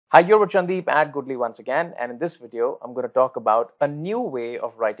Hi, you're Chandeep at Goodly once again, and in this video, I'm going to talk about a new way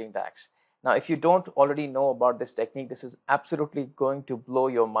of writing DAX. Now, if you don't already know about this technique, this is absolutely going to blow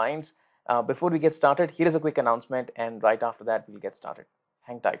your minds. Before we get started, here is a quick announcement, and right after that, we'll get started.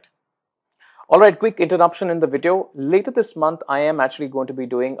 Hang tight. Alright, quick interruption in the video. Later this month, I am actually going to be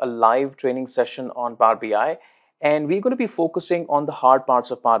doing a live training session on Power BI, and we're going to be focusing on the hard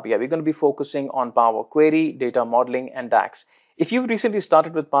parts of Power BI. We're going to be focusing on Power Query, data modeling, and DAX. If you've recently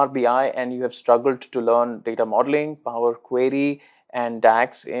started with Power BI and you have struggled to learn data modeling, Power Query, and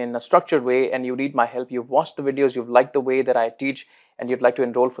DAX in a structured way, and you need my help, you've watched the videos, you've liked the way that I teach, and you'd like to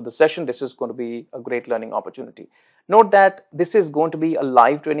enroll for the session, this is going to be a great learning opportunity. Note that this is going to be a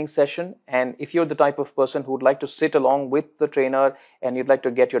live training session, and if you're the type of person who would like to sit along with the trainer and you'd like to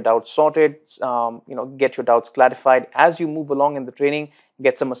get your doubts sorted, get your doubts clarified as you move along in the training,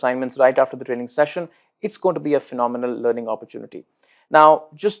 get some assignments right after the training session, it's going to be a phenomenal learning opportunity. Now,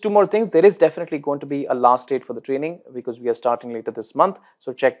 just two more things. There is definitely going to be a last date for the training because we are starting later this month.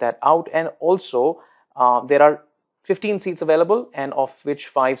 So check that out. And also, there are 15 seats available, and of which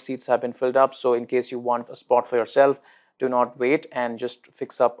 5 seats have been filled up. So in case you want a spot for yourself, do not wait and just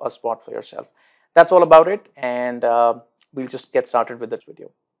fix up a spot for yourself. That's all about it. And we'll just get started with this video.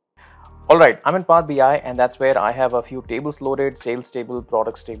 Alright, I'm in Power BI, and that's where I have a few tables loaded: sales table,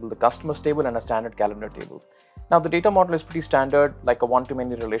 products table, the customers table, and a standard calendar table. Now the data model is pretty standard, like a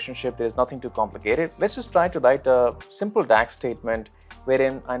one-to-many relationship. There is nothing too complicated. Let's just try to write a simple DAX statement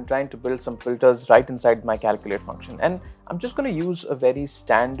wherein I'm trying to build some filters right inside my calculate function. And I'm just going to use a very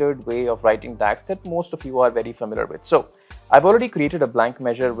standard way of writing DAX that most of you are very familiar with. So I've already created a blank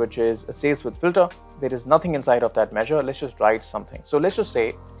measure, which is a sales with filter. There is nothing inside of that measure. Let's just write something. So let's just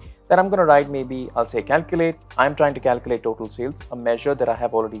say that I'm going to write, maybe I'll say calculate. I'm trying to calculate total sales, a measure that I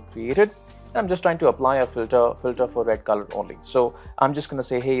have already created. And I'm just trying to apply a filter for red color only. So I'm just going to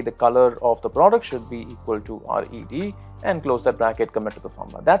say, hey, the color of the product should be equal to RED, and close that bracket, commit to the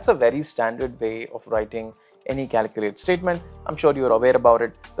formula. That's a very standard way of writing any calculate statement. I'm sure you're aware about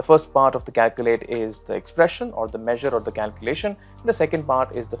it. The first part of the calculate is the expression or the measure or the calculation. And the second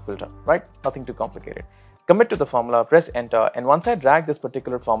part is the filter, right? Nothing too complicated. Commit to the formula, press enter, and once I drag this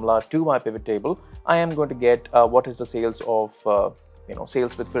particular formula to my pivot table, I am going to get what is the sales of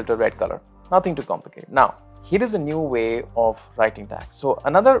sales with filter red color. Nothing too complicated. Now, here is a new way of writing DAX. So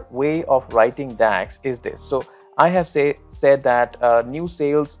another way of writing DAX is this. So I have said that new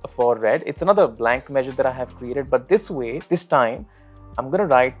sales for red. It's another blank measure that I have created, but this time, I'm going to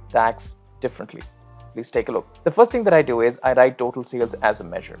write DAX differently. Please take a look. The first thing that I do is I write total sales as a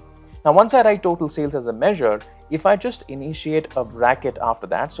measure. Now, once I write total sales as a measure, if I just initiate a bracket after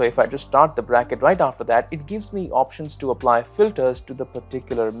that, so if I just start the bracket right after that, it gives me options to apply filters to the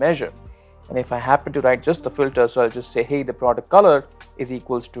particular measure. And if I happen to write just the filter, so I'll just say, hey, the product color is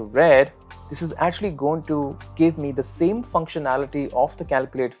equals to red, this is actually going to give me the same functionality of the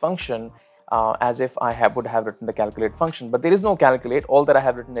calculate function as if I would have written the calculate function. But there is no calculate. All that I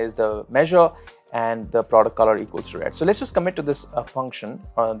have written is the measure and the product color equals to red. So let's just commit to this function,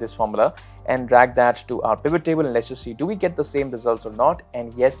 this formula, and drag that to our pivot table, and let's just see, do we get the same results or not?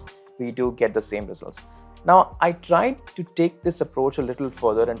 And yes, we do get the same results. Now, I tried to take this approach a little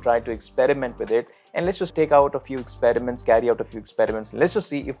further and try to experiment with it. And let's just take out a few experiments, carry out a few experiments, and let's just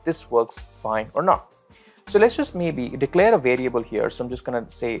see if this works fine or not. So let's just maybe declare a variable here. So I'm just going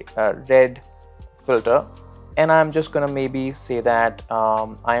to say red filter, and I'm just going to maybe say that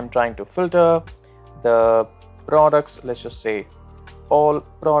I am trying to filter the products. Let's just say all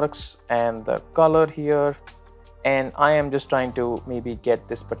products and the color here. And I am just trying to maybe get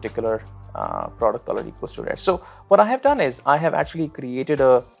this particular product color equals to red. So what I have done is I have actually created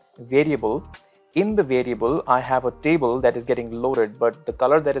a variable. In the variable, I have a table that is getting loaded, but the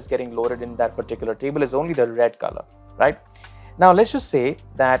color that is getting loaded in that particular table is only the red color, right? Now, let's just say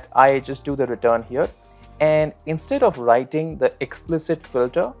that I just do the return here. And instead of writing the explicit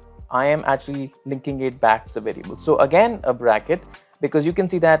filter, I am actually linking it back to the variable. So again, a bracket, because you can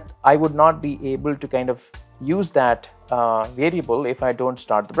see that I would not be able to kind of use that variable if I don't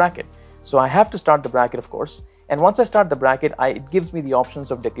start the bracket. So I have to start the bracket, of course. And once I start the bracket, it gives me the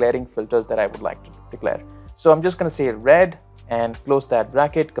options of declaring filters that I would like to declare. So I'm just going to say red and close that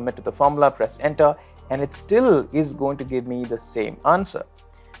bracket, commit to the formula, press enter, and it still is going to give me the same answer.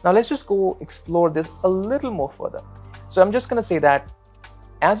 Now let's just go explore this a little more further. So I'm just going to say that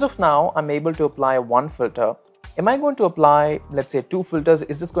as of now, I'm able to apply one filter. Am I going to apply, let's say, 2 filters?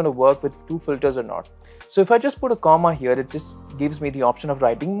 Is this going to work with 2 filters or not? So if I just put a comma here, it just gives me the option of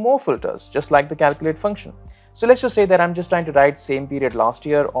writing more filters, just like the calculate function. So let's just say that I'm just trying to write same period last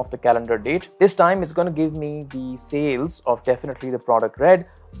year of the calendar date. This time it's going to give me the sales of definitely the product red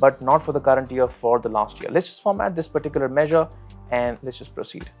but not for the current year, for the last year. Let's just format this particular measure and let's just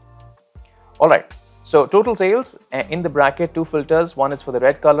proceed. All right, so total sales in the bracket, two filters, one is for the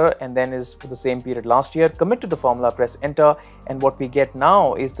red color and then is for the same period last year. Commit to the formula, press enter, and what we get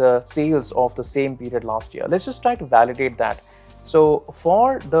now is the sales of the same period last year. Let's just try to validate that. So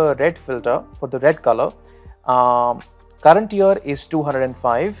for the red filter, for the red color, current year is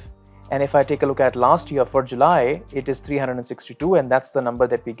 205, and if I take a look at last year for July, it is 362, and that's the number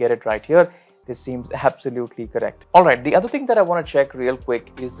that we get it right here. This seems absolutely correct. All right, the other thing that I want to check real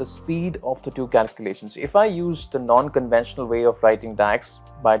quick is the speed of the two calculations. If I use the non-conventional way of writing DAX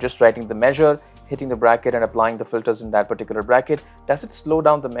by just writing the measure, hitting the bracket and applying the filters in that particular bracket, does it slow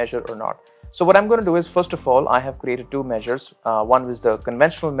down the measure or not? So what I'm going to do is, first of all, I have created two measures. One is the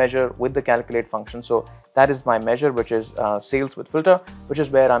conventional measure with the calculate function. So that is my measure, which is sales with filter, which is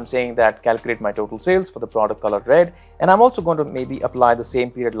where I'm saying that calculate my total sales for the product colored red. And I'm also going to maybe apply the same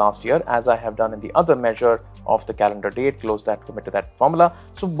period last year as I have done in the other measure of the calendar date, close that, commit to that formula.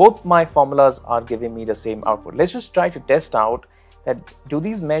 So both my formulas are giving me the same output. Let's just try to test out that do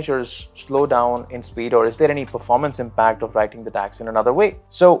these measures slow down in speed, or is there any performance impact of writing the DAX in another way?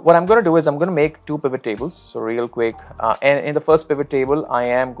 So what I'm going to do is I'm going to make two pivot tables. So real quick, and in the first pivot table, I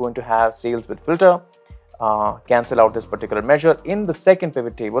am going to have sales with filter, cancel out this particular measure. In the second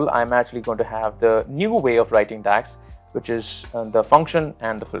pivot table, I'm actually going to have the new way of writing DAX, which is the function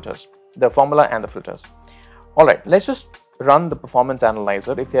and the filters, the formula and the filters. All right, let's just run the performance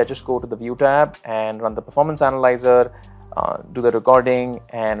analyzer. If I just go to the view tab and run the performance analyzer, do the recording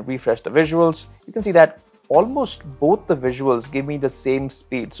and refresh the visuals, you can see that almost both the visuals give me the same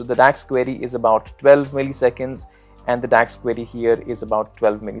speed. So the DAX query is about 12 milliseconds and the DAX query here is about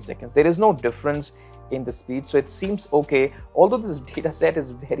 12 milliseconds. There is no difference in the speed, so it seems okay. Although this data set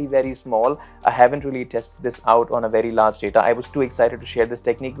is very, very small, I haven't really tested this out on a very large data. I was too excited to share this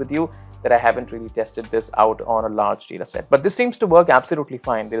technique with you that I haven't really tested this out on a large data set. But this seems to work absolutely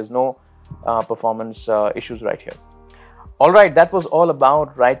fine. There is no performance issues right here. Alright, that was all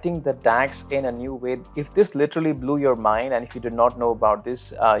about writing the DAX in a new way. If this literally blew your mind and if you did not know about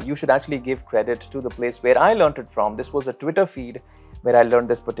this, you should actually give credit to the place where I learned it from. This was a Twitter feed where I learned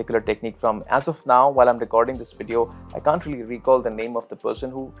this particular technique from. As of now, while I'm recording this video, I can't really recall the name of the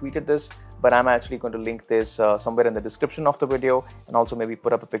person who tweeted this, but I'm actually going to link this somewhere in the description of the video and also maybe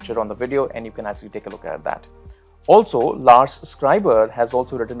put up a picture on the video and you can actually take a look at that. Also, Lars Schreiber has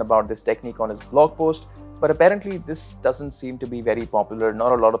also written about this technique on his blog post, but apparently this doesn't seem to be very popular.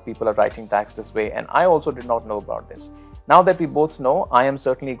 Not a lot of people are writing DAX this way, and I also did not know about this. Now that we both know, I am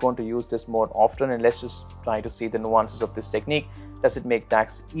certainly going to use this more often, and let's just try to see the nuances of this technique. Does it make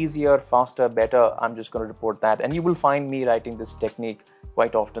DAX easier, faster, better? I'm just going to report that, and you will find me writing this technique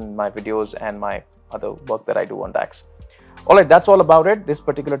quite often in my videos and my other work that I do on DAX. Alright, that's all about it, this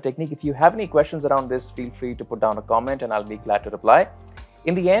particular technique. If you have any questions around this, feel free to put down a comment and I'll be glad to reply.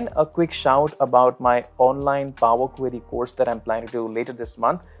 In the end, a quick shout about my online Power Query course that I'm planning to do later this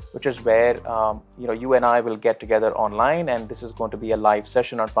month, which is where you and I will get together online, and this is going to be a live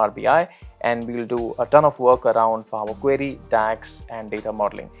session on Power BI, and we'll do a ton of work around Power Query, DAX, and data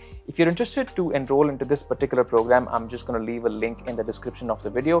modeling. If you're interested to enroll into this particular program, I'm just going to leave a link in the description of the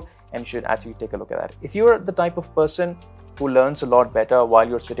video and you should actually take a look at that. If you're the type of person who learns a lot better while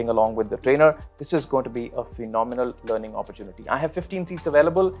you're sitting along with the trainer, this is going to be a phenomenal learning opportunity. I have 15 seats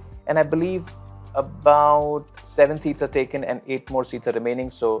available and I believe about 7 seats are taken and 8 more seats are remaining.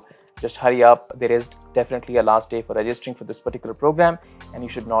 So just hurry up. There is definitely a last day for registering for this particular program and you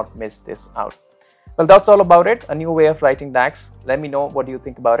should not miss this out. Well, that's all about it. A new way of writing DAX. Let me know what do you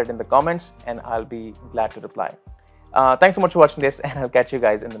think about it in the comments and I'll be glad to reply. Thanks so much for watching this and I'll catch you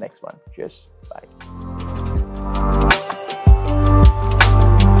guys in the next one. Cheers. Bye.